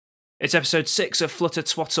It's episode 6 of Flutter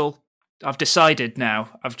Twattle. I've decided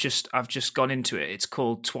now. I've just gone into it. It's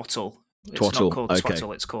called Twattle. It's not called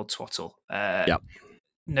Twattle. It's called Twattle. Yep.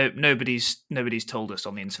 Nobody's told us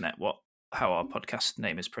on the internet how our podcast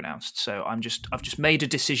name is pronounced. So I've just made a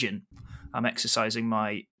decision. I'm exercising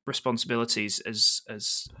my responsibilities as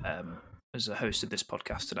a host of this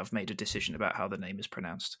podcast, and I've made a decision about how the name is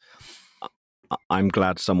pronounced. I'm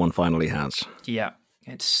glad someone finally has. Yeah,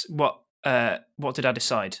 it's what did I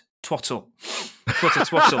decide? Twattle. Flutter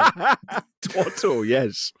Twattle. Twattle,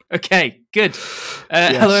 yes. Okay, good.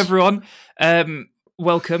 Yes. Hello, everyone.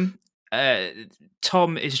 Welcome.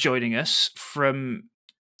 Tom is joining us from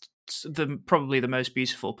probably the most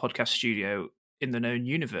beautiful podcast studio in the known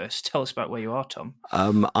universe. Tell us about where you are, Tom.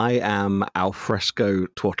 I am alfresco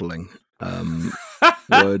twattling.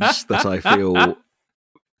 Words that I feel...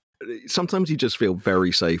 Sometimes you just feel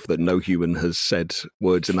very safe that no human has said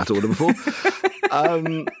words in that order before.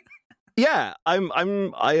 Yeah,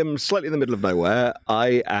 I am slightly in the middle of nowhere.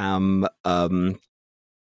 I am by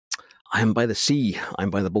the sea. I'm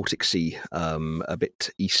by the Baltic Sea, a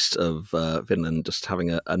bit east of Finland, just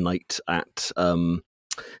having a night at. So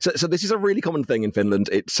this is a really common thing in Finland.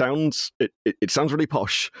 It sounds really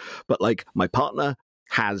posh, but like my partner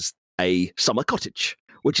has a summer cottage,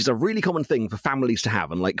 which is a really common thing for families to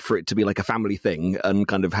have, and like for it to be like a family thing and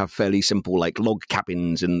kind of have fairly simple like log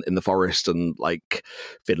cabins in the forest. And like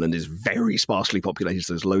Finland is very sparsely populated,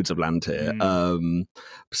 so there's loads of land here.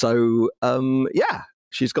 Yeah,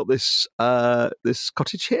 she's got this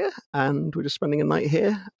cottage here, and we're just spending a night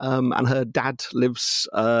here. And her dad lives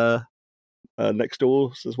next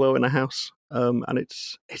door as well in a house, and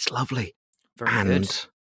it's lovely. Very good.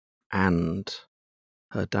 And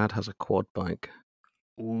her dad has a quad bike.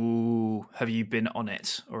 Ooh, have you been on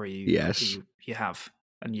it, or are you? Yes, you have,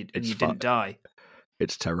 and you didn't die.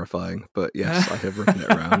 It's terrifying, but yes, I have ridden it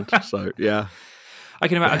around. So yeah, I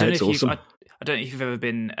can imagine. I don't know if you've ever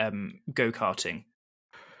been go karting.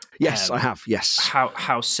 Yes, I have. Yes.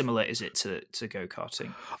 How similar is it to go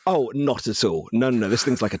karting? Oh, not at all. No. This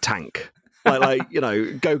thing's like a tank. Like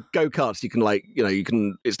go karts.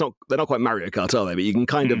 They're not quite Mario Kart, are they? But you can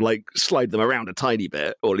kind of like slide them around a tiny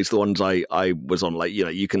bit, or at least the ones I was on. Like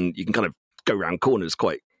you can kind of go around corners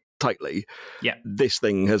quite tightly. Yeah. This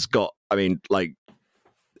thing has got. I mean, like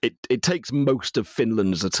it takes most of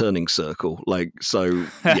Finland as a turning circle. Like so,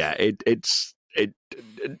 yeah.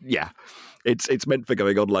 It's meant for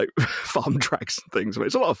going on like farm tracks and things, but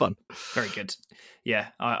it's a lot of fun. Very good. Yeah,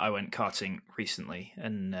 I went karting recently,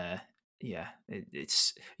 and their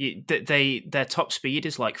top speed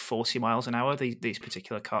is like 40 miles an hour. These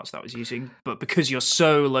particular karts that I was using, but because you're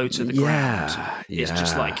so low to the ground, it's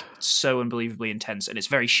just like so unbelievably intense, and it's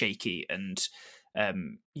very shaky, and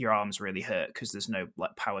your arms really hurt because there's no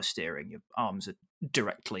like power steering. Your arms are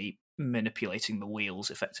directly manipulating the wheels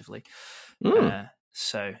effectively.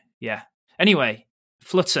 So yeah. Anyway,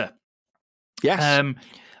 Flutter. Yes.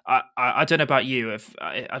 I don't know about you.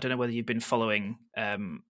 I don't know whether you've been following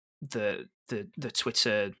the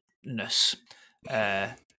Twitter-ness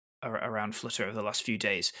around Flutter over the last few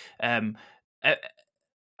days. A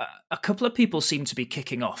couple of people seem to be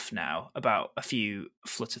kicking off now about a few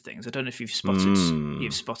Flutter things. I don't know if you've spotted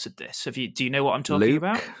this. Do you know what I'm talking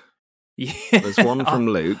about? Yeah. There's one from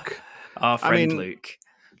Luke. Our friend Luke.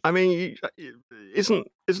 I mean, isn't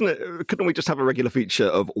it? Couldn't we just have a regular feature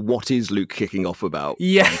of what is Luke kicking off about?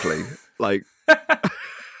 Yeah, frankly? Like,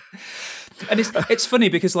 and it's funny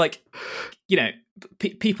because like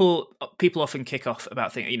people often kick off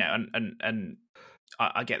about things, and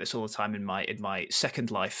I get this all the time in my second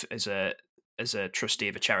life as a trustee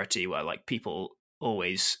of a charity, where like people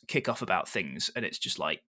always kick off about things, and it's just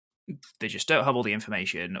like they just don't have all the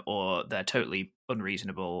information, or they're totally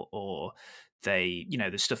unreasonable, or they,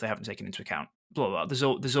 there's stuff they haven't taken into account, blah, blah,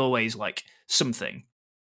 blah. There's always like something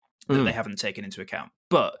that they haven't taken into account.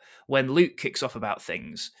 But when Luke kicks off about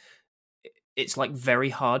things, it's like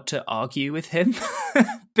very hard to argue with him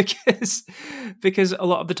because a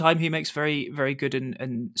lot of the time he makes very, very good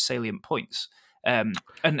and salient points. And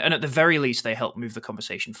at the very least, they help move the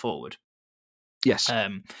conversation forward. Yes.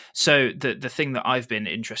 So the thing that I've been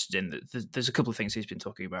interested in, there's a couple of things he's been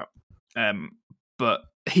talking about, but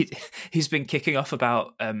he's been kicking off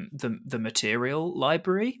about the material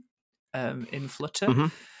library in Flutter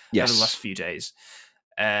over the last few days.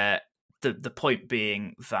 The point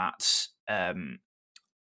being that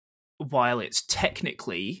while it's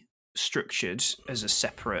technically structured as a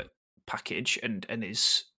separate package and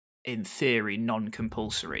is in theory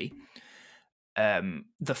non-compulsory,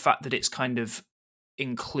 the fact that it's kind of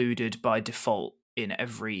included by default in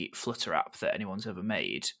every Flutter app that anyone's ever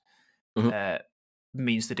made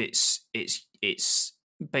means that it's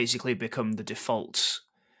basically become the default,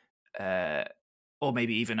 or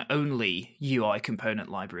maybe even only UI component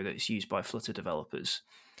library that's used by Flutter developers,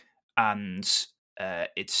 and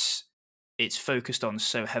it's focused on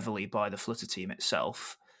so heavily by the Flutter team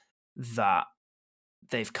itself that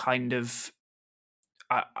they've kind of,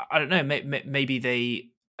 I don't know, maybe they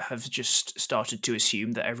have just started to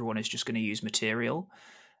assume that everyone is just going to use Material,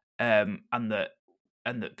 and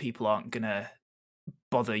that people aren't going to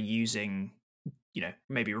bother using,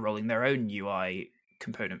 maybe rolling their own UI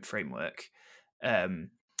component framework,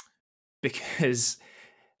 because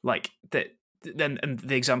like that. Then, and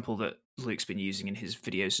the example that Luke's been using in his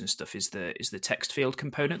videos and stuff is the text field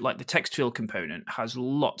component. Like the text field component has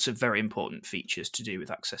lots of very important features to do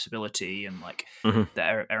with accessibility and like Mhm. the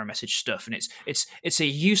error message stuff, and it's a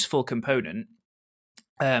useful component.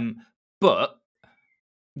 But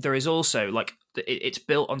there is also like it's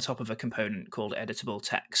built on top of a component called editable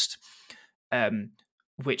text,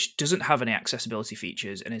 which doesn't have any accessibility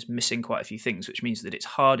features and is missing quite a few things, which means that it's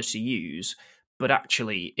harder to use. But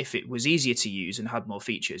actually, if it was easier to use and had more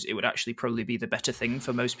features, it would actually probably be the better thing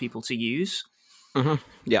for most people to use.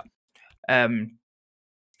 Yeah.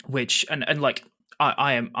 Which and like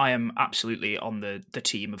I am absolutely on the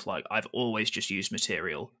team of like I've always just used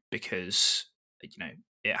Material because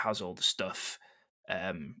it has all the stuff.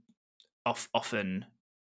 Often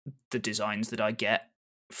the designs that I get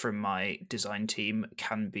from my design team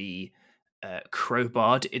can be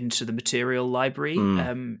crowbarred into the Material library,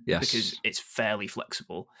 Yes. because it's fairly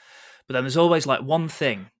flexible. But then there's always like one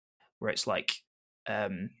thing where it's like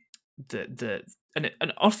often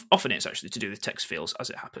it's actually to do with text fields, as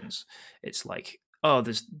it happens. It's like, oh,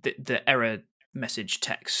 there's the error message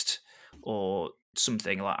text or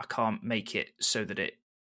something, like I can't make it so that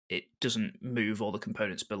it doesn't move all the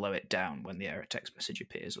components below it down when the error text message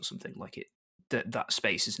appears, or something like it. That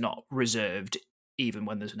space is not reserved even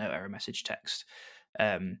when there's no error message text.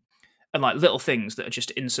 And like little things that are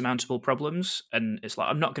just insurmountable problems. And it's like,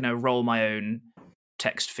 I'm not going to roll my own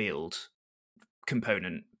text field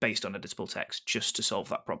component based on editable text just to solve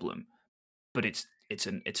that problem. But it's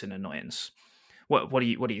an annoyance. What do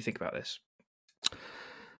you think about this?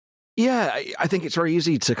 Yeah, I think it's very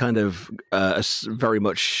easy to kind of very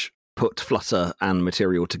much put Flutter and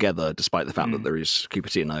Material together, despite the fact that there is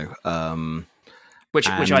Cupertino. Which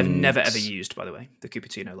I've never ever used, by the way, the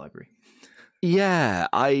Cupertino library. Yeah,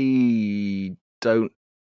 I don't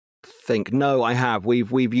think. No, I have.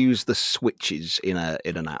 We've used the switches in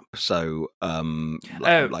an app. So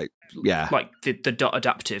like the dot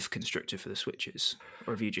adaptive constructor for the switches,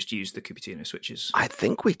 or have you just used the Cupertino switches? I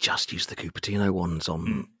think we just used the Cupertino ones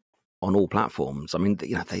on all platforms. I mean,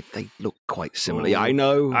 they look quite similar. Yeah, I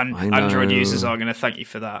know. Android users are going to thank you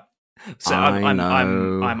for that. So I'm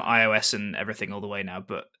iOS and everything all the way now,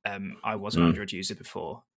 but I was an Android user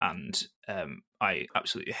before, and I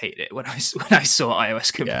absolutely hated it when I saw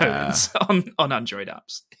iOS components on Android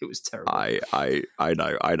apps. It was terrible. I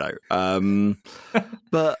know.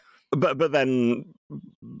 But then,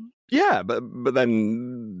 yeah, but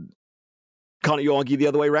then. Can't you argue the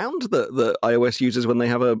other way around that iOS users, when they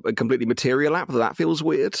have a completely Material app, that feels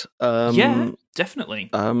weird? Yeah,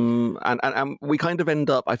 definitely. And we kind of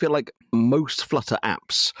end up, I feel like most Flutter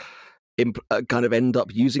apps kind of end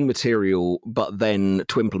up using Material, but then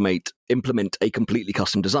to implement a completely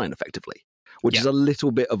custom design effectively, which is a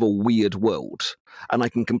little bit of a weird world. And I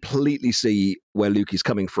can completely see where Luke is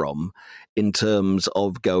coming from in terms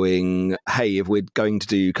of going, hey, if we're going to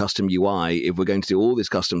do custom UI, if we're going to do all this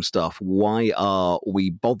custom stuff, why are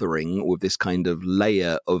we bothering with this kind of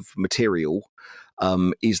layer of Material?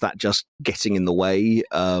 Is that just getting in the way?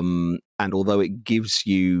 And although it gives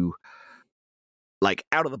you, like,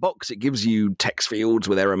 out of the box, it gives you text fields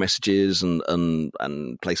with error messages and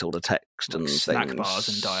placeholder text, like, and snack things. bars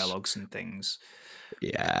and dialogues and things.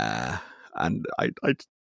 Yeah, and I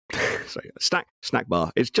so snack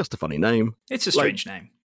bar. It's just a funny name. It's a strange name.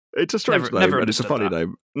 It's a strange name, and it's a funny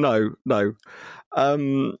name. No.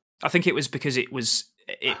 I think it was because it was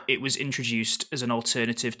introduced as an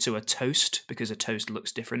alternative to a toast, because a toast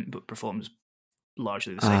looks different but performs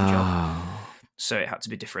largely the same job. So it had to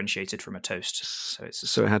be differentiated from a toast. So it's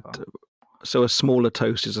so a smaller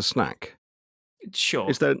toast is a snack. Sure.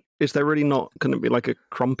 Is there really not going to be like a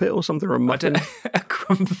crumpet or something, or a muffin? A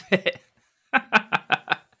crumpet.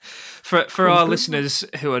 For our listeners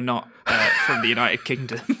who are not from the United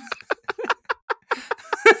Kingdom,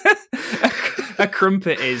 a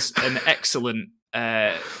crumpet is an excellent.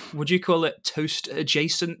 Would you call it toast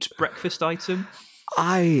adjacent breakfast item?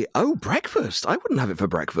 Breakfast. I wouldn't have it for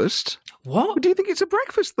breakfast. What? Do you think it's a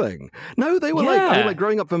breakfast thing? No, they were like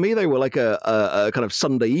growing up for me, they were like a kind of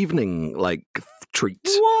Sunday evening like treat.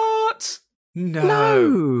 What?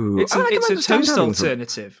 No. It's a toast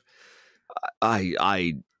alternative.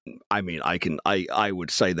 I mean, I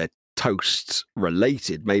would say they're toast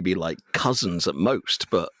related, maybe like cousins at most,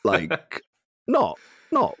 but like not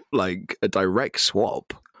like a direct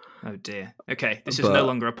swap. Oh dear. Okay, this is no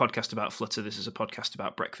longer a podcast about Flutter. This is a podcast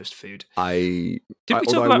about breakfast food. Did we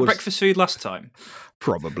talk about breakfast food last time?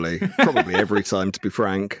 Probably every time, to be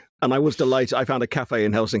frank. And I was delighted. I found a cafe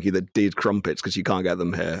in Helsinki that did crumpets because you can't get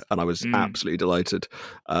them here, and I was absolutely delighted.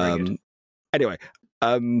 Anyway,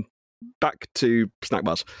 back to snack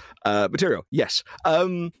bars. Material, yes.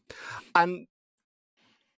 And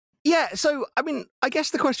yeah, so I mean, I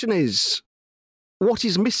guess the question is, what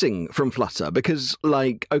is missing from Flutter? Because,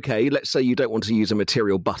 like, okay, let's say you don't want to use a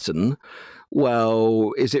material button.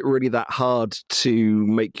 Well, is it really that hard to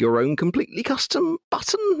make your own completely custom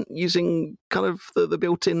button using kind of the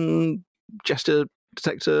built-in gesture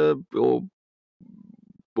detector or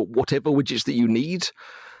whatever widgets that you need?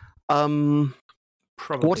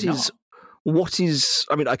 Probably not. What is?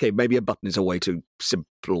 I mean, okay, maybe a button is a way too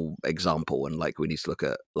simple example, and like we need to look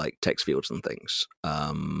at like text fields and things.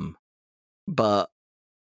 But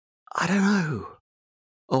I don't know.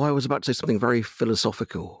 Oh, I was about to say something very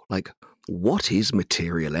philosophical. Like, what is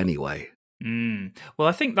material anyway? Well,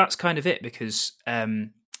 I think that's kind of it because, I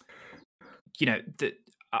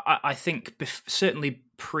think certainly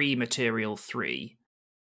pre-Material 3,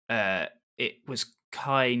 it was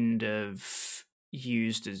kind of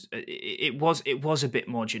used as it was a bit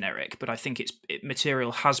more generic, but I think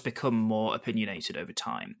Material has become more opinionated over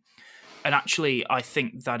time, and actually, I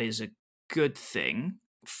think that is a good thing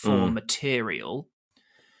for Material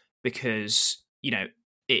because it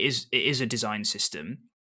is a design system.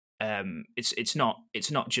 It's not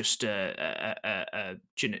just it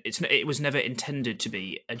was never intended to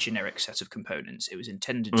be a generic set of components. It was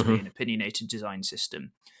intended to be an opinionated design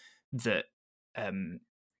system that I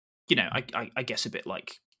guess a bit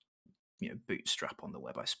like Bootstrap on the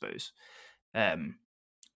web, I suppose.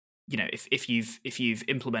 If you've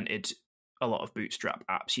implemented a lot of Bootstrap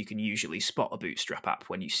apps, you can usually spot a Bootstrap app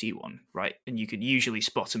when you see one, right? And you can usually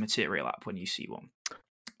spot a Material app when you see one.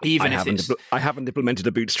 Even I haven't implemented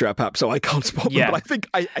a Bootstrap app, so I can't spot them. But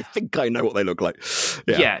I think I know what they look like.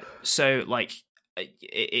 Yeah. So like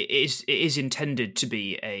it is intended to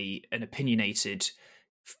be an opinionated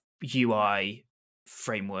UI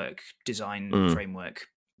framework, design framework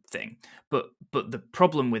thing. But the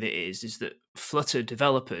problem with it is that Flutter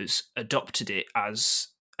developers adopted it as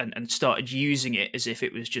and started using it as if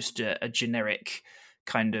it was just a generic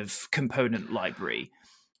kind of component library.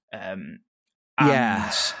 And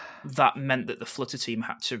that meant that the Flutter team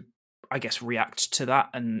had to, I guess, react to that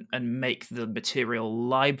and make the Material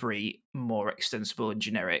library more extensible and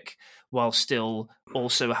generic, while still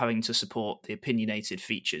also having to support the opinionated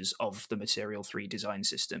features of the Material 3 design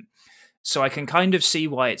system. So I can kind of see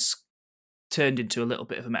why it's turned into a little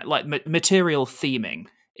bit of Material theming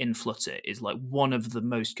in Flutter is like one of the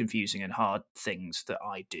most confusing and hard things that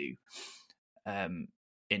I do. I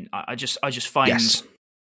just find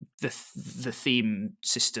the theme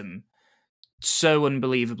system so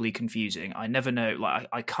unbelievably confusing. I never know. Like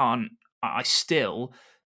I still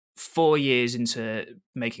 4 years into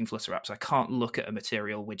making Flutter apps, I can't look at a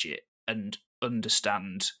Material widget and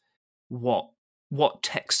understand what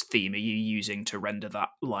text theme are you using to render that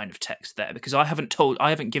line of text there, because I haven't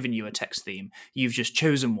given you a text theme. You've just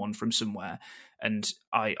chosen one from somewhere, and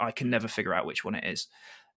I can never figure out which one it is.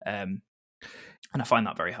 And I find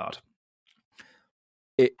that very hard.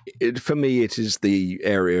 For me, it is the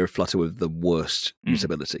area of Flutter with the worst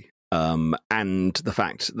usability. And the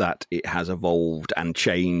fact that it has evolved and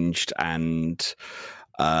changed, and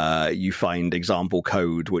you find example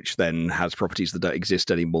code which then has properties that don't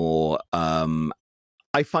exist anymore.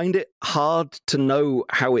 I find it hard to know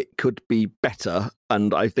how it could be better,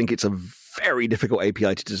 and I think it's a very difficult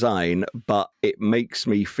API to design, but it makes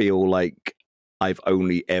me feel like I've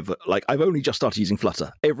only just started using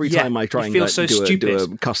Flutter. Every time I try and do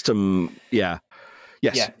a custom, yes,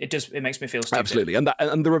 it does. It makes me feel stupid. Absolutely, and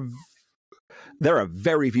there are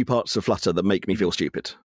very few parts of Flutter that make me feel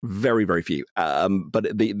stupid. Very, very few.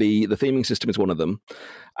 But the theming system is one of them,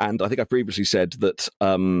 and I think I previously said that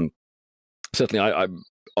certainly I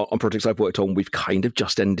on projects I've worked on, we've kind of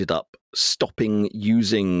just ended up stopping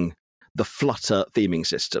using the Flutter theming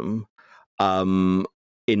system.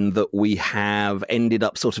 In that we have ended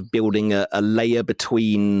up sort of building a layer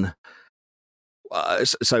between we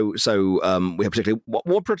have particularly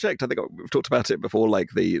one project. I think we've talked about it before, like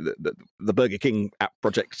the Burger King app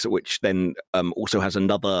project, which then also has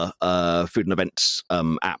another food and events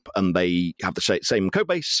app, and they have the same code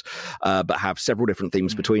base, but have several different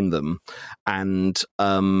themes between them, and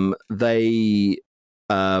they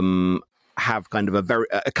have kind of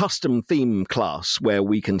a custom theme class where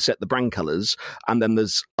we can set the brand colors, and then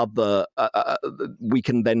there's other we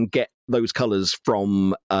can then get those colors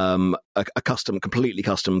from a completely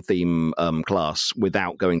custom theme class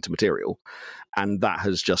without going to material, and that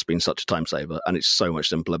has just been such a time saver, and it's so much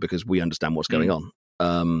simpler because we understand what's going on.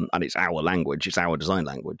 And it's our language, it's our design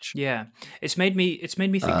language. Yeah, it's made me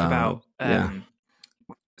think about.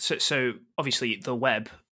 So obviously the web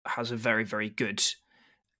has a very, very good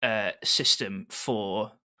system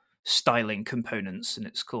for styling components, and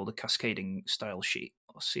it's called a cascading style sheet,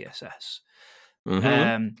 or CSS.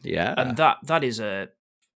 And that is I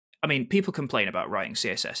mean, people complain about writing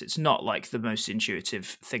CSS. It's not like the most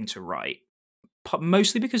intuitive thing to write,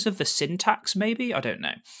 mostly because of the syntax, maybe, I don't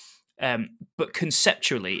know. But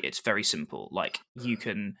conceptually it's very simple. Like you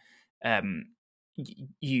can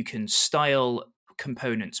style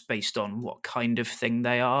components based on what kind of thing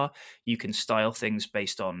they are. You can style things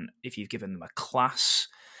based on if you've given them a class,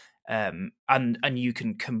 and you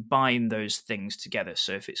can combine those things together.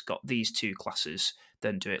 So if it's got these two classes,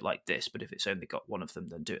 then do it like this, but if it's only got one of them,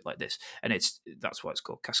 then do it like this. And that's why it's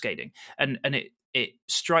called cascading. And it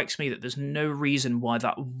strikes me that there's no reason why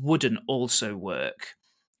that wouldn't also work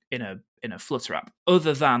in a Flutter app,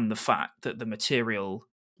 other than the fact that the material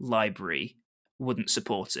library wouldn't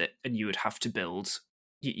support it, and you'd have to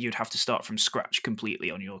start from scratch completely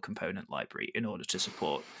on your component library in order to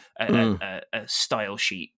support a style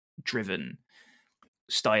sheet driven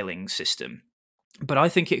styling system. But I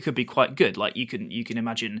think it could be quite good. Like you can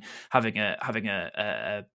imagine having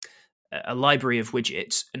a library of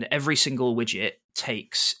widgets, and every single widget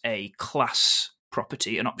takes a class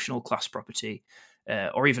property, an optional class property,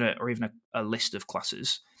 or even a list of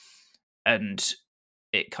classes, and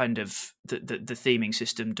it kind of the theming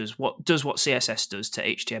system does what CSS does to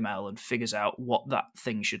HTML and figures out what that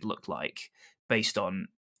thing should look like based on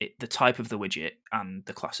the type of the widget and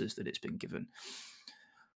the classes that it's been given.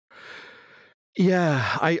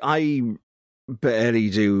 Yeah, I barely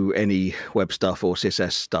do any web stuff or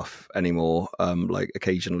CSS stuff anymore. Like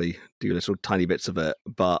occasionally do little tiny bits of it,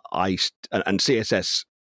 but and CSS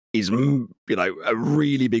is, a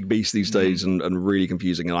really big beast these days and really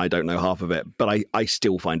confusing, and I don't know half of it, but I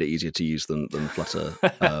still find it easier to use than Flutter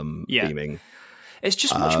theming. It's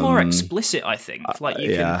just much more explicit, I think. Like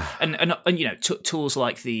you can, and tools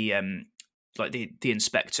like the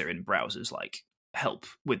inspector in browsers like help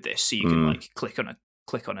with this. So you can like click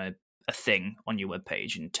on a thing on your web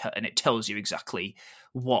page, and it tells you exactly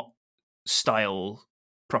what style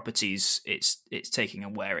properties it's taking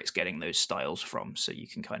and where it's getting those styles from, so you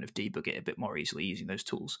can kind of debug it a bit more easily using those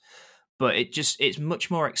tools. But it's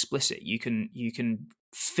much more explicit. You can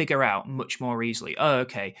figure out much more easily, oh,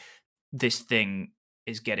 okay, this thing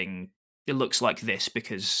it looks like this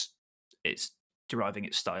because it's deriving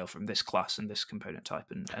its style from this class and this component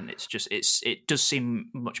type, and it does seem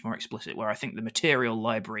much more explicit, where I think the material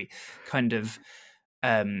library kind of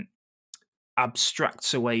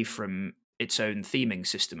abstracts away from its own theming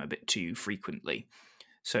system a bit too frequently.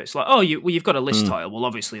 So it's like, you've got a list tile. Well,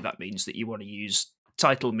 obviously that means that you want to use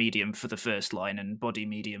title medium for the first line and body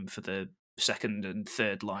medium for the second and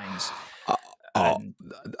third lines.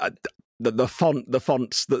 The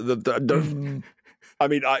fonts. I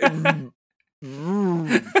mean,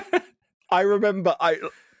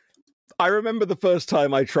 I remember the first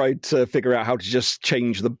time I tried to figure out how to just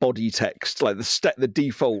change the body text, like the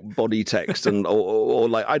default body text, and or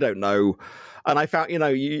like I don't know, and I found and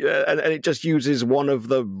it just uses one of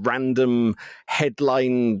the random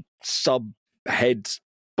headline subhead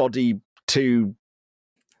body to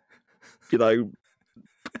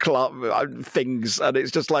things, and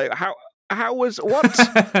it's just like how was what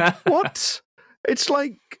what it's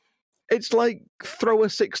like throw a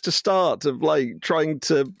 6 to start of like trying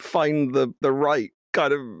to find the right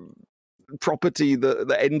kind of property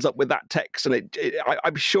that ends up with that text, and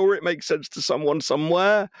I'm sure it makes sense to someone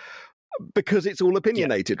somewhere because it's all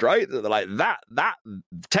opinionated, right? They're like that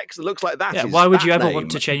text that looks like that. Yeah, why would you ever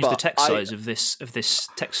want to change the text size of this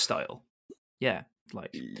text style? Yeah,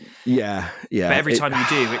 like yeah. But every time you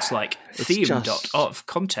do, it's like theme.of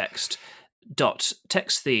context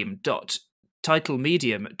 .text theme .title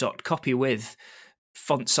medium .copy with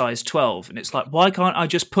font size 12, and it's like, why can't I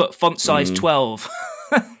just put font size 12?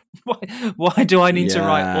 Why do I need to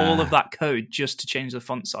write all of that code just to change the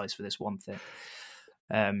font size for this one thing?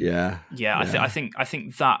 Yeah, I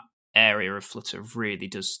think that area of Flutter really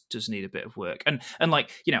does need a bit of work. And like,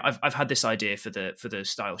 I've had this idea for the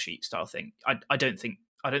style sheet style thing. I don't think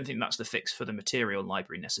that's the fix for the material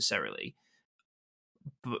library necessarily,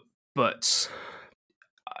 but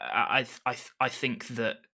I think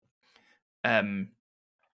that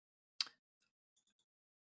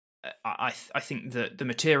I think that the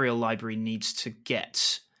material library needs to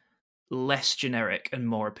get less generic and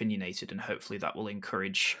more opinionated, and hopefully that will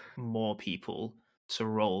encourage more people to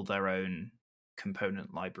roll their own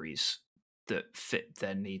component libraries that fit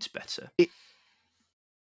their needs better.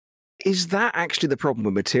 Is that actually the problem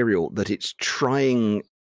with material, that it's trying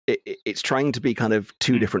to be kind of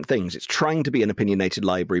two different things? It's trying to be an opinionated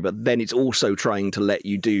library, but then it's also trying to let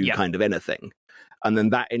you do kind of anything. And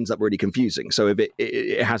then that ends up really confusing. So if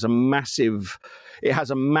it has a massive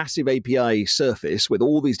API surface with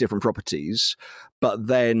all these different properties, but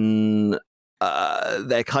then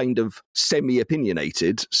they're kind of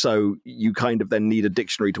semi-opinionated. So you kind of then need a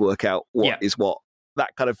dictionary to work out what is what.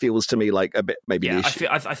 That kind of feels to me like a bit maybe the issue.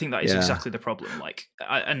 I think that is exactly the problem. Like,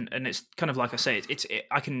 and it's kind of like I say,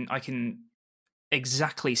 I can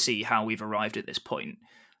exactly see how we've arrived at this point,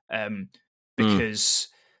 because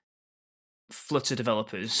Flutter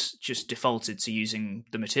developers just defaulted to using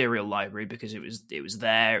the material library because it was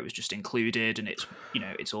there, it was just included, and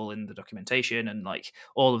it's all in the documentation, and like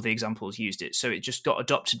all of the examples used it, so it just got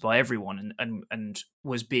adopted by everyone and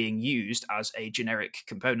was being used as a generic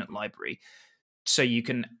component library. So you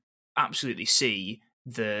can absolutely see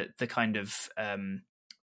the kind of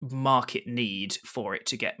market need for it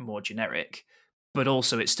to get more generic, but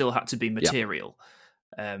also it still had to be material.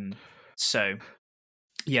 So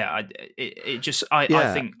yeah,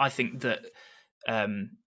 I think that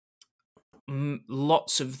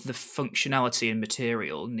lots of the functionality and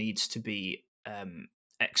material needs to be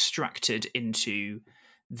extracted into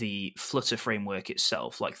the Flutter framework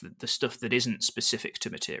itself, like the stuff that isn't specific to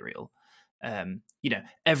material.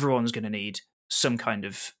 Everyone's going to need some kind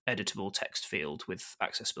of editable text field with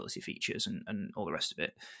accessibility features and all the rest of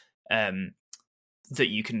it, that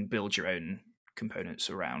you can build your own components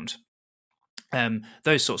around.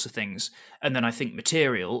 Those sorts of things. And then I think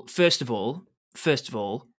material, first of all,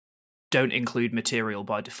 don't include material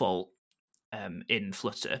by default in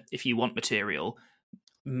Flutter. If you want material,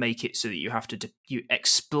 make it so that you have to you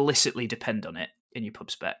explicitly depend on it in your pub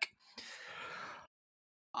spec.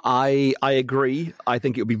 I agree. I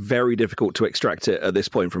think it would be very difficult to extract it at this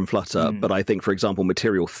point from Flutter, but I think, for example,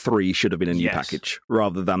 Material 3 should have been a new package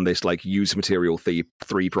rather than this like use Material 3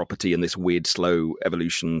 property and this weird slow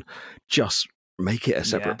evolution. Just make it a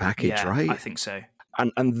separate package, right? I think so.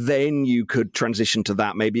 And then you could transition to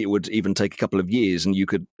that. Maybe it would even take a couple of years and you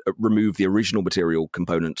could remove the original Material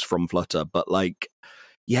components from Flutter. But like,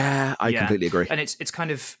 I completely agree. And it's kind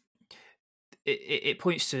of, it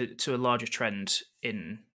points to a larger trend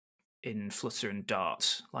in Flutter and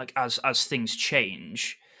Dart. Like as things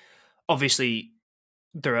change, obviously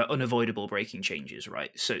there are unavoidable breaking changes,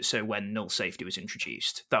 right? So when null safety was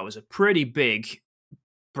introduced, that was a pretty big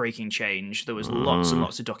breaking change. There was lots and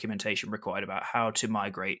lots of documentation required about how to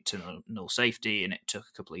migrate to null safety, and it took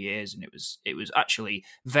a couple of years, and it was actually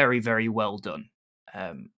very, very well done.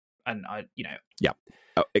 And I,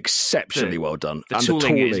 exceptionally well done. The and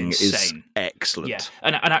tooling the tooling is excellent. Yeah,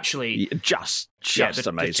 and actually just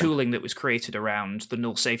amazing. The tooling that was created around the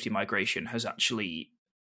null safety migration has actually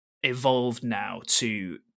evolved now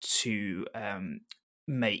to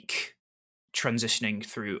make transitioning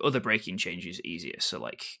through other breaking changes easier. So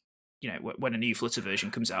like, when a new Flutter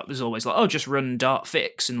version comes out, there's always like, just run Dart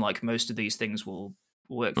fix, and like most of these things will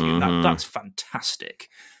work for you. That's fantastic.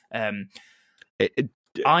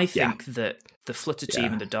 I think that the Flutter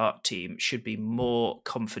team and the Dart team should be more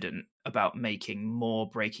confident about making more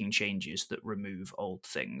breaking changes that remove old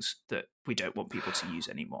things that we don't want people to use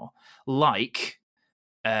anymore, like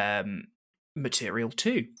Material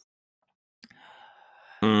 2.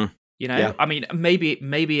 I mean,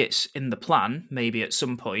 maybe it's in the plan. Maybe at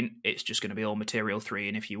some point it's just going to be all Material 3,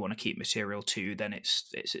 and if you want to keep Material 2, then it's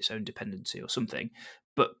its own dependency or something.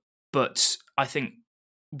 But I think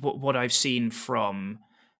what I've seen from,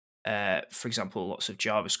 for example, lots of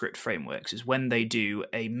JavaScript frameworks is when they do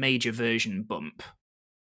a major version bump,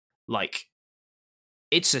 like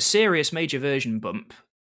it's a serious major version bump,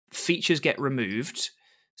 features get removed,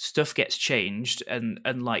 stuff gets changed, and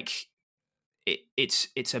like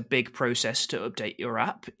it's a big process to update your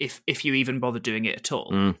app if you even bother doing it at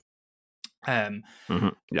all. And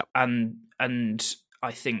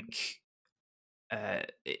I think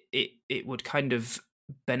it would kind of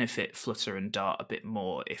benefit Flutter and Dart a bit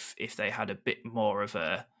more if they had a bit more of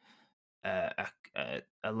a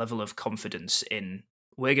a level of confidence in,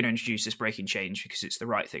 we're going to introduce this breaking change because it's the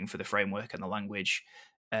right thing for the framework and the language.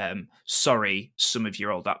 Sorry, some of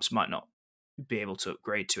your old apps might not be able to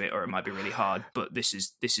upgrade to it, or it might be really hard, but this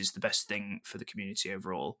is the best thing for the community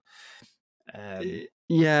overall.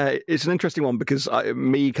 Yeah, it's an interesting one because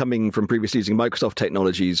me coming from previously using Microsoft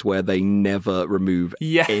technologies where they never remove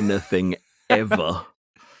anything ever,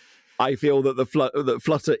 I feel that that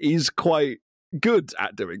Flutter is quite good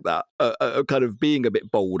at doing that, kind of being a bit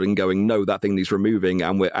bold and going, no, that thing needs removing,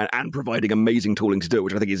 and providing amazing tooling to do it,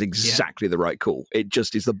 which I think is exactly the right call. It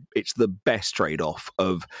just is it's the best trade-off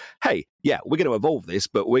of, hey, yeah, we're going to evolve this,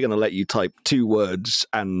 but we're going to let you type 2 words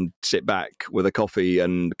and sit back with a coffee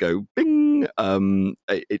and go bing.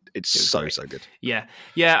 It's so good. Yeah,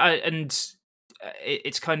 and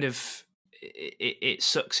it's kind of it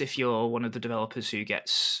sucks if you're one of the developers who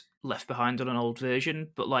gets left behind on an old version,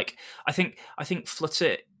 but like I think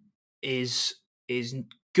Flutter is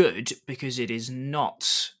good because it is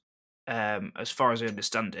not, as far as I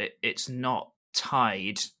understand it, it's not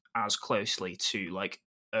tied as closely to like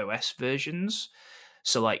OS versions.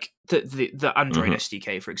 So like the Android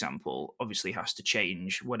SDK, for example, obviously has to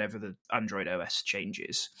change whenever the Android OS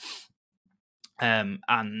changes,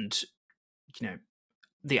 and you know,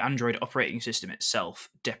 the Android operating system itself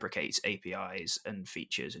deprecates APIs and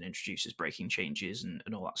features and introduces breaking changes and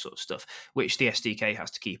all that sort of stuff, which the SDK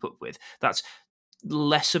has to keep up with. That's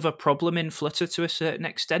less of a problem in Flutter to a certain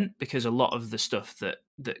extent, because a lot of the stuff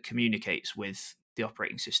that communicates with the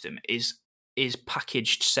operating system is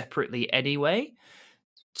packaged separately anyway.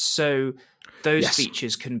 So those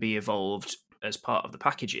features can be evolved as part of the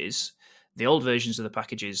packages. The old versions of the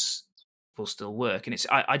packages will still work, and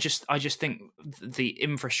I just think the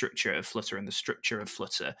infrastructure of Flutter and the structure of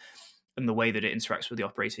Flutter and the way that it interacts with the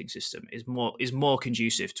operating system is more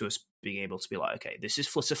conducive to us being able to be like, okay, this is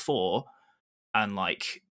Flutter 4, and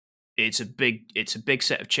like it's a big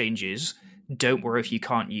set of changes. Don't worry if you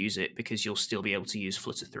can't use it, because you'll still be able to use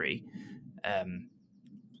Flutter 3.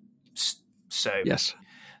 So yes.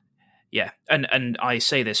 Yeah, and I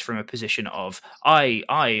say this from a position of I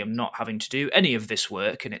am not having to do any of this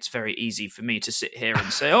work, and it's very easy for me to sit here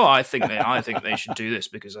and say, oh, I think they should do this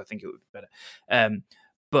because I think it would be better.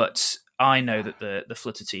 But I know that the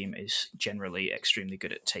Flutter team is generally extremely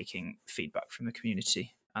good at taking feedback from the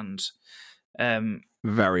community, and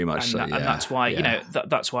very much so. And that's why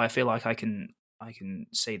that's why I feel like I can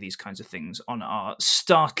say these kinds of things on our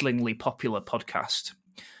startlingly popular podcast.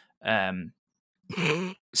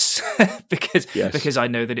 Because I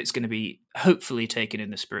know that it's going to be hopefully taken in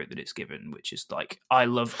the spirit that it's given, which is like I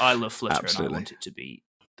love Flutter. Absolutely. And I want it to be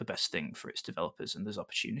the best thing for its developers, and there's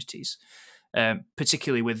opportunities,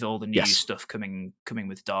 particularly with all the new stuff coming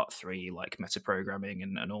with Dart 3, like metaprogramming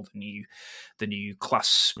and all the new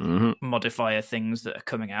class modifier things that are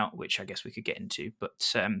coming out, which I guess we could get into, but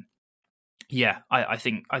yeah, I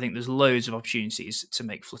think there's loads of opportunities to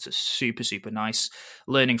make Flutter super, super nice.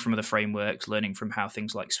 Learning from other frameworks, learning from how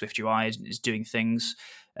things like SwiftUI is doing things,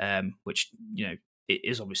 which, you know, it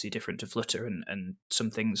is obviously different to Flutter, and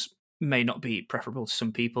some things may not be preferable to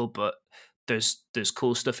some people, but there's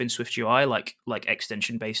cool stuff in SwiftUI like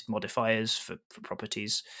extension based modifiers for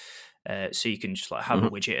properties. So you can just like have a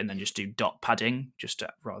widget and then just do dot padding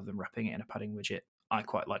rather than wrapping it in a padding widget. I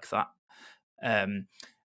quite like that.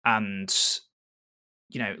 And,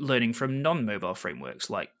 you know, learning from non-mobile frameworks,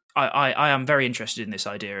 like I am very interested in this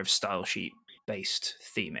idea of style sheet based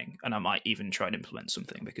theming, and I might even try and implement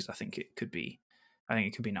something because I think it could be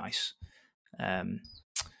nice.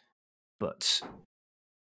 But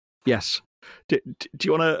yes, do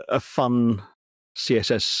you want a fun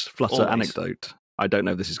CSS Flutter anecdote? I don't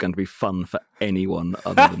know if this is going to be fun for anyone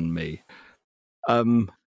other than me.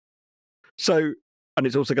 So. And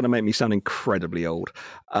it's also going to make me sound incredibly old.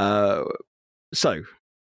 So,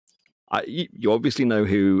 you obviously know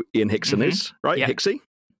who Ian Hickson is, right? Yeah. Hixie?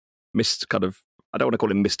 I don't want to call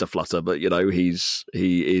him Mr. Flutter, but, you know, he is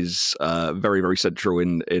very, very central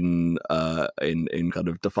in kind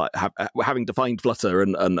of having defined Flutter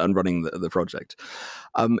and running the project.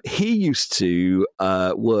 He used to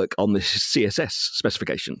work on the CSS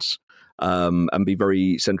specifications and be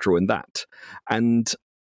very central in that. And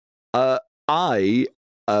I,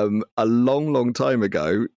 a long, long time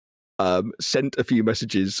ago, sent a few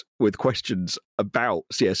messages with questions about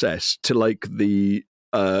CSS to like the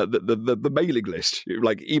mailing list,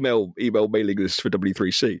 like email mailing list for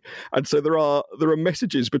W3C. And so there are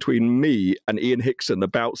messages between me and Ian Hickson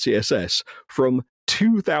about CSS from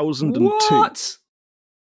 2002. What?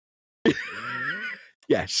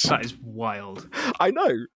 Yes, that is wild. I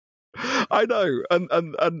know,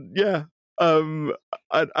 and yeah.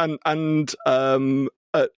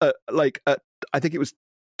 I think it was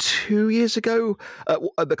 2 years ago,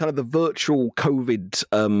 at the kind of the virtual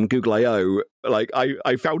COVID Google I/O. Like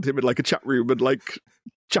I found him in like a chat room and like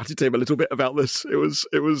chatted to him a little bit about this. It was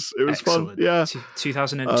fun. Excellent. Yeah.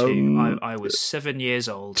 2002. I was 7 years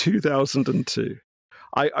old. 2002.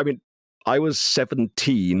 I mean, I was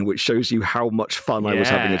 17, which shows you how much fun I was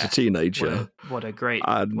having as a teenager. What a great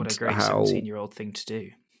 17-year-old thing to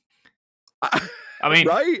do. I mean,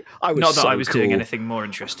 right? I was not that so I was cool. doing anything more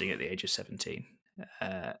interesting at the age of 17.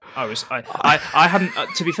 I hadn't.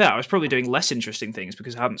 To be fair, I was probably doing less interesting things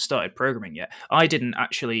because I hadn't started programming yet. I didn't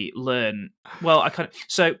actually learn. Well,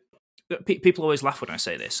 So people always laugh when I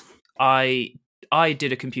say this. I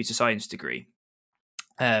did a computer science degree,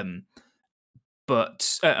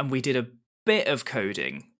 but and we did a bit of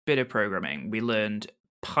coding, bit of programming. We learned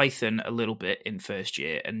Python a little bit in first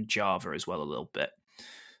year and Java as well a little bit.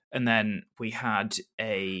 And then we had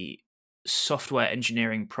a software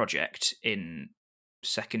engineering project in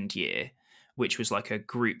second year, which was like a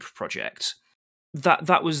group project.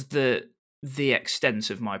 That was the extent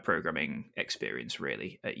of my programming experience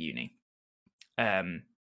really at uni. Hang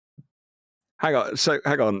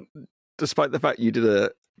on. Despite the fact you did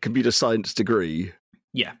a computer science degree,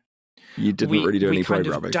 yeah, you didn't really do any programming.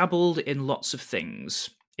 We kind of dabbled in lots of things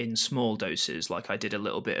in small doses. Like I did a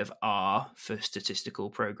little bit of R for statistical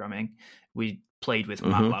programming. We played with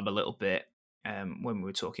MATLAB a little bit when we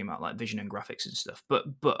were talking about like vision and graphics and stuff. But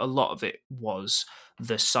a lot of it was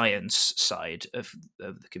the science side of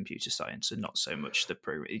the computer science, and not so much the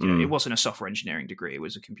it wasn't a software engineering degree; it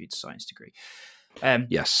was a computer science degree.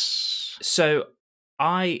 Yes. So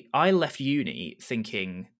I left uni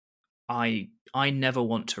thinking I never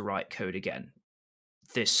want to write code again.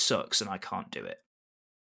 This sucks, and I can't do it.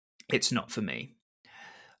 It's not for me.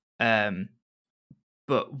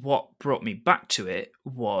 But what brought me back to it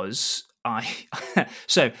was I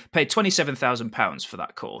paid £27,000 for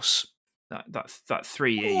that course, that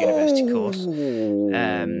 3-year university course.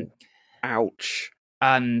 Ouch!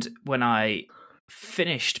 And when I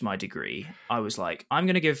finished my degree, I was like, I'm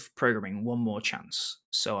going to give programming one more chance.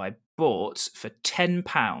 So I bought for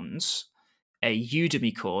 £10 a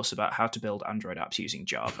Udemy course about how to build Android apps using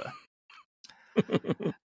Java.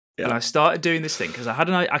 Yeah. And I started doing this thing because I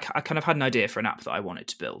kind of had an idea for an app that I wanted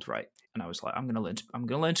to build, right? And I was like, I'm going to learn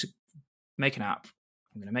to make an app.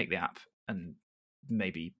 I'm going to make the app, and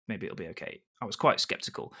maybe it'll be okay. I was quite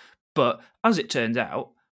skeptical, but as it turned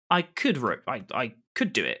out, I could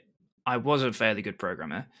do it. I was a fairly good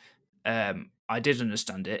programmer. I did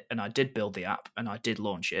understand it, and I did build the app, and I did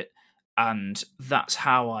launch it, and that's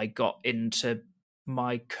how I got into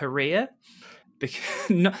my career.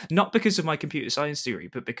 Not because of my computer science degree,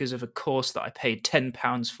 but because of a course that I paid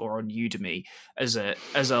 £10 for on Udemy as a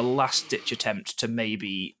last ditch attempt to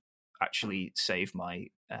maybe actually save my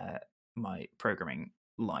my programming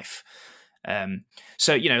life.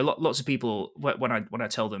 So lots of people when I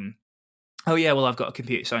tell them, oh yeah, well I've got a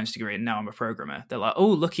computer science degree and now I'm a programmer, they're like, oh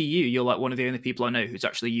lucky you, you're like one of the only people I know who's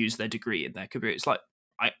actually used their degrry in their career. It's like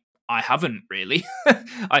I haven't really.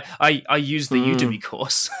 I used the Udemy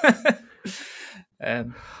course. I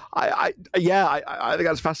think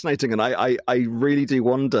that's fascinating, and I really do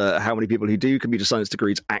wonder how many people who do computer science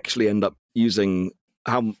degrees actually end up using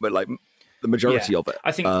the majority of it.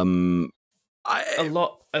 I think a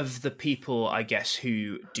lot of the people, I guess,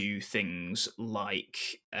 who do things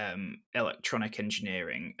like electronic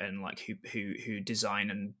engineering and like who design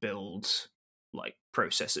and build like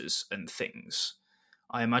processors and things,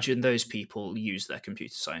 I imagine those people use their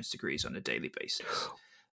computer science degrees on a daily basis.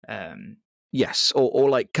 Yes, or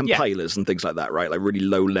like compilers and things like that, right? Like really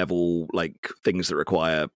low level, like things that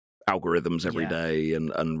require algorithms every day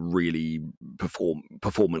and really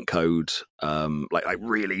performant code. Like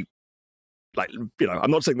really, like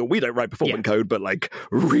I'm not saying that we don't write performant code, but like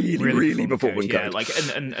really performant code. Yeah, like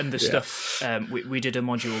and the stuff. We did a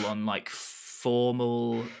module on like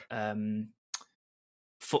formal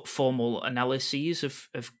analyses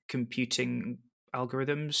of computing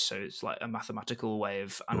algorithms. So it's like a mathematical way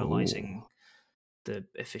of analyzing the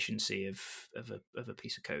efficiency of a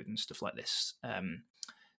piece of code and stuff like this.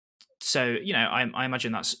 So I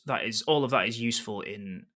imagine that is all of that is useful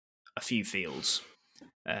in a few fields,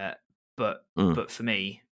 but for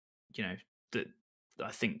me, I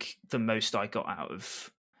think the most I got out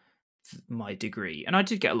of my degree, and I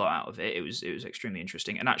did get a lot out of it. It was extremely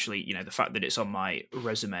interesting, and actually, the fact that it's on my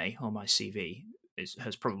resume or my CV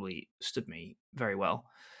has probably stood me very well.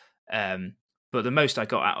 But the most I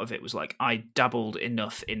got out of it was like I dabbled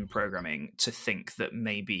enough in programming to think that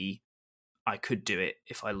maybe I could do it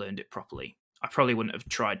if I learned it properly. I probably wouldn't have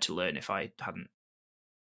tried to learn if I hadn't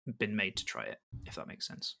been made to try it, if that makes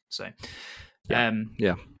sense. So,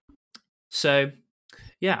 Yeah. So,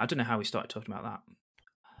 yeah, I don't know how we started talking about that,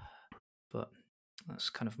 but that's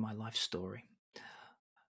kind of my life story.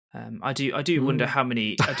 I do wonder how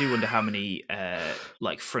many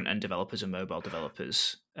like front end developers and mobile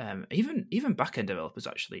developers, even back end developers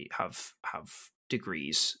actually have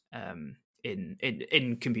degrees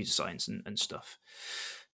in computer science and stuff,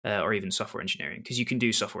 or even software engineering, because you can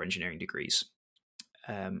do software engineering degrees.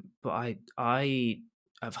 But I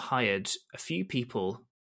have hired a few people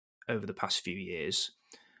over the past few years.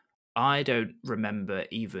 I don't remember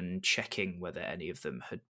even checking whether any of them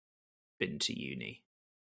had been to uni.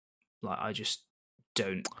 Like, I just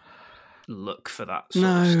don't look for that sort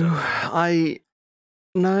of stuff.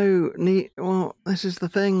 Well, this is the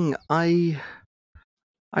thing. I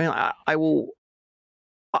will.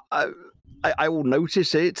 I will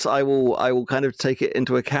notice it. I will kind of take it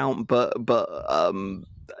into account. But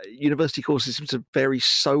university courses seem to vary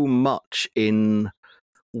so much in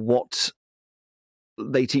what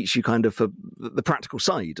they teach you, kind of for the practical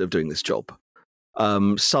side of doing this job.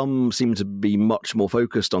 Some seem to be much more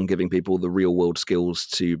focused on giving people the real world skills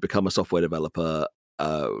to become a software developer.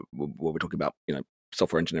 When we're talking about,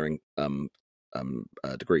 software engineering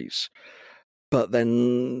degrees, but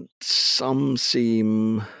then some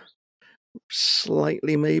seem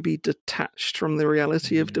slightly maybe detached from the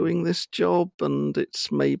reality of doing this job, and it's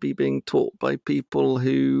maybe being taught by people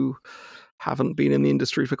who haven't been in the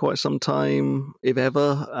industry for quite some time, if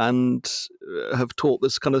ever, and have taught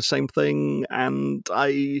this kind of same thing. And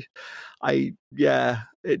I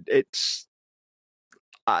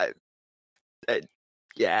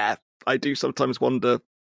do sometimes wonder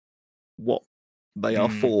what they are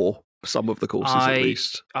for. Some of the courses, at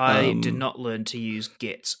least. I did not learn to use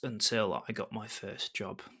Git until I got my first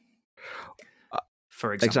job.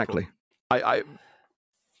 For example, exactly. I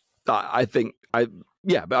think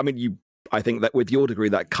but I mean, I think that with your degree,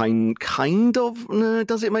 that kind of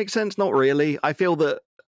does it make sense? Not really. I feel that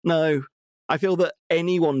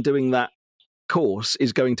anyone doing that course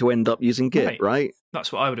is going to end up using Git, right?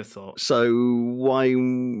 That's what I would have thought. So why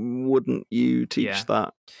wouldn't you teach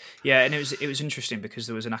that? Yeah, and it was interesting because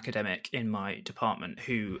there was an academic in my department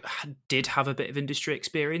who did have a bit of industry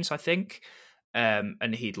experience, I think,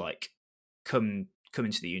 and he'd like come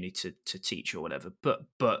into the uni to teach or whatever.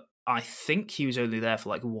 But I think he was only there for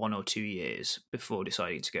like 1 or 2 years before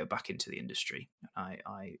deciding to go back into the industry.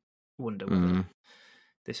 I wonder whether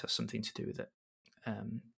this has something to do with it.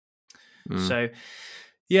 So,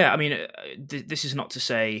 yeah, I mean, this is not to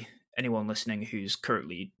say anyone listening who's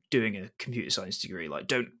currently doing a computer science degree, like,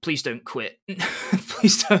 please don't quit.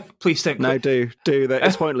 please don't quit. No, do that.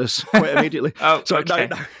 It's pointless. Quit immediately. Oh, sorry, okay.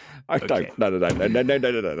 No. I don't.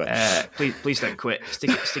 No. Please don't quit.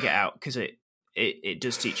 Stick it out, because it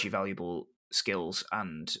does teach you valuable skills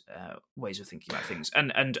and ways of thinking about things,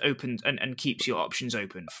 and opens and keeps your options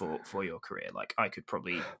open for your career. Like, I could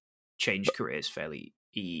probably change careers fairly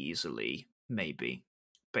easily, maybe,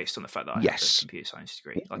 based on the fact that I have a computer science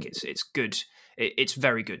degree. Like, it's good. It's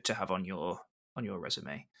very good to have on your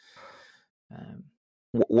resume.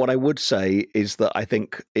 What I would say is that I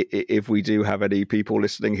think if we do have any people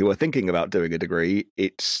listening who are thinking about doing a degree,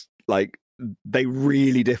 it's like they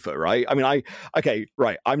really differ, right? I mean,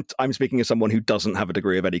 I'm speaking as someone who doesn't have a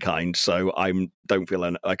degree of any kind, so don't feel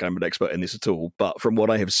like I'm an expert in this at all. But from what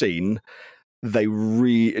I have seen,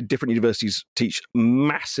 different universities teach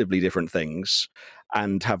massively different things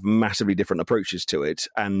and have massively different approaches to it,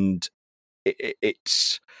 and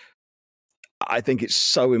I think it's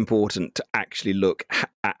so important to actually look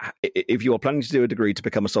at, if you are planning to do a degree to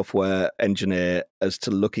become a software engineer, as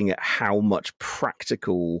to looking at how much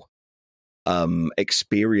practical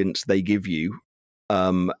experience they give you.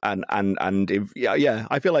 And if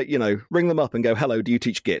I feel like, ring them up and go, hello, do you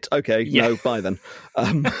teach Git? Okay, no, bye then.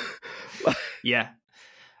 Yeah,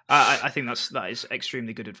 I think that is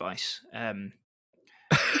extremely good advice.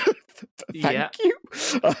 Thank you.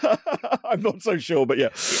 I'm not so sure, but yeah.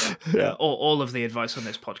 All of the advice on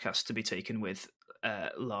this podcast to be taken with a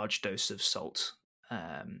large dose of salt.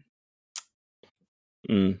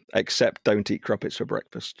 Except don't eat crumpets for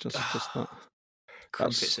breakfast. Just that.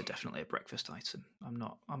 Crumpets are definitely a breakfast item.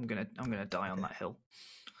 I'm gonna die on that hill.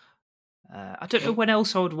 I don't know when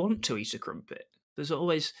else I would want to eat a crumpet. There's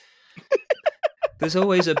always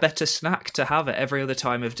a better snack to have at every other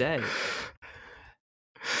time of day.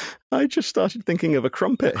 I just started thinking of a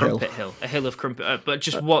crumpet hill. A hill of crumpet, but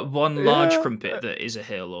just one large crumpet that is a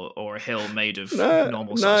hill, or a hill made of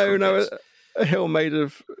normal size crumpets. No, a hill made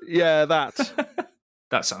of that.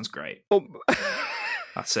 That sounds great.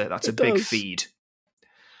 That's a big feed.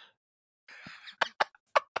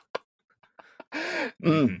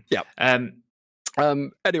 Yeah.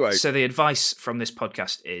 Anyway, so the advice from this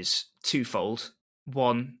podcast is twofold.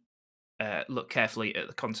 One, look carefully at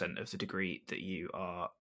the content of the degree that you are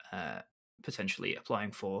potentially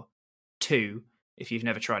applying for. Two, if you've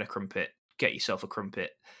never tried a crumpet, get yourself a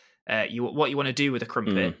crumpet. What you want to do with a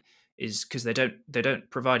crumpet is, because they don't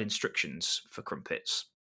provide instructions for crumpets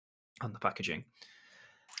on the packaging.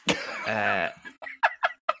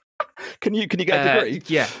 Can you get a degree?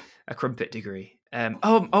 Yeah, a crumpet degree.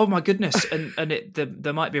 Oh my goodness, and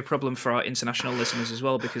there might be a problem for our international listeners as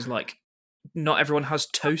well, because like not everyone has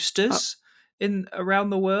toasters in around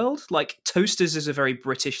the world. Like toasters is a very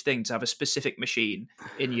British thing, to have a specific machine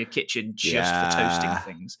in your kitchen just for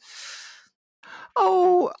toasting things.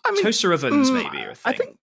 Oh, I mean, toaster ovens maybe are a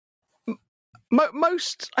thing.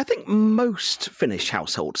 I think most Finnish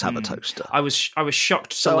households have a toaster. I was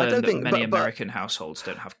shocked to learn that many American households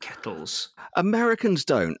don't have kettles. Americans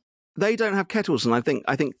don't. They don't have kettles, and I think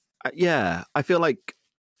I feel like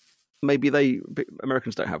maybe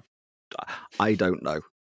Americans don't have. I don't know.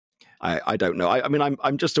 I don't know. I mean,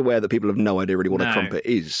 I'm just aware that people have no idea really what a crumpet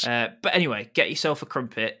is. But anyway, get yourself a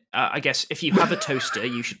crumpet. I guess if you have a toaster,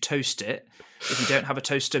 you should toast it. If you don't have a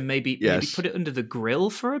toaster, maybe put it under the grill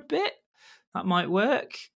for a bit. That might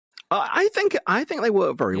work. I think they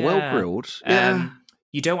work very well grilled. Yeah.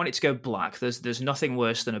 You don't want it to go black. There's nothing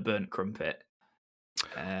worse than a burnt crumpet.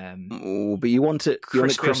 But you want it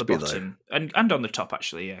crispy on the bottom and on the top,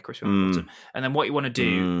 actually. Yeah, crispy on the bottom. And then what you want to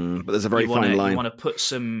do, but there's a very fine line. You want to put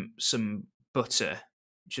some butter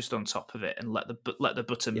just on top of it and let the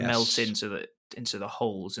butter melt into the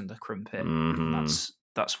holes in the crumpet.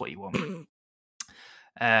 That's what you want.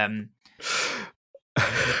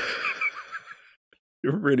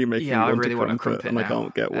 You're really making me want I really want a crumpet and now. I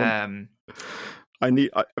can't get one. I've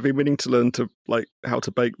been meaning to learn to how to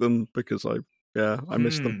bake them, because I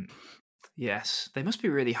miss them. Yes, they must be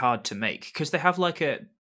really hard to make, because they have like a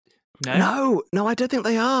no, I don't think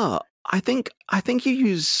they are. I think you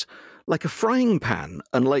use like a frying pan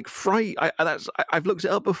and like fry. I've looked it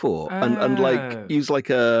up before and like use like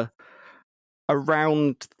a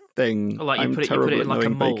round thing. Or like you put it in like a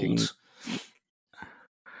mold. Baking.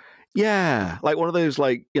 Yeah, like one of those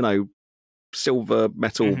like silver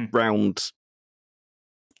metal round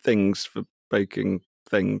things for baking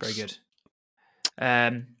things. Very good.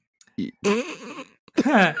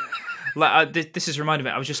 This is reminding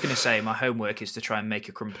me. I was just going to say my homework is to try and make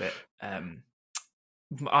a crumpet.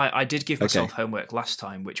 I did give myself homework last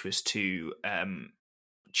time, which was to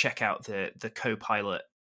check out the Copilot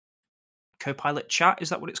chat, is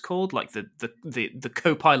that what it's called? Like the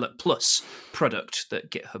Copilot Plus product that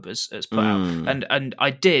GitHub has put out, and I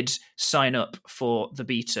did sign up for the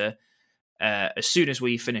beta as soon as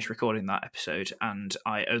we finished recording that episode, and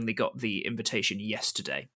I only got the invitation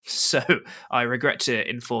yesterday. So I regret to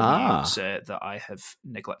inform you, sir, that I have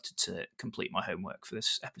neglected to complete my homework for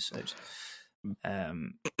this episode.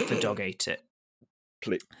 The dog ate it.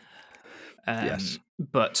 Please. Yes,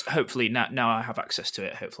 but hopefully now I have access to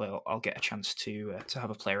it. Hopefully I'll get a chance to have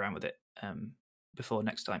a play around with it before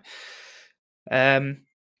next time.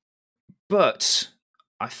 But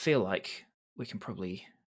I feel like we probably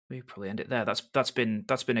end it there. That's been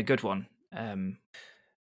a good one.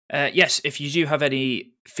 Yes, if you do have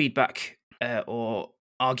any feedback or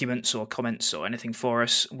arguments or comments or anything for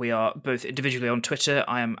us, we are both individually on Twitter.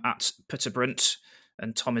 I am at Putterbrunt,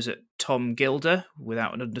 and Tom is at Tom Gilder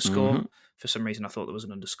without an underscore. For some reason, I thought there was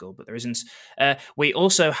an underscore, but there isn't. We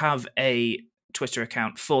also have a Twitter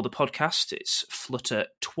account for the podcast. It's Flutter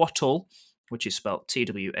Twattle, which is spelled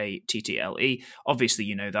Twattle. Obviously,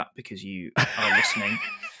 you know that because you are listening.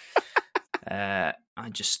 I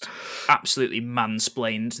just absolutely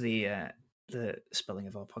mansplained the spelling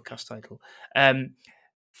of our podcast title.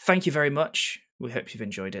 Thank you very much. We hope you've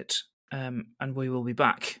enjoyed it, and we will be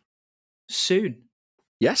back soon.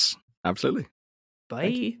 Yes, absolutely.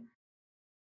 Bye.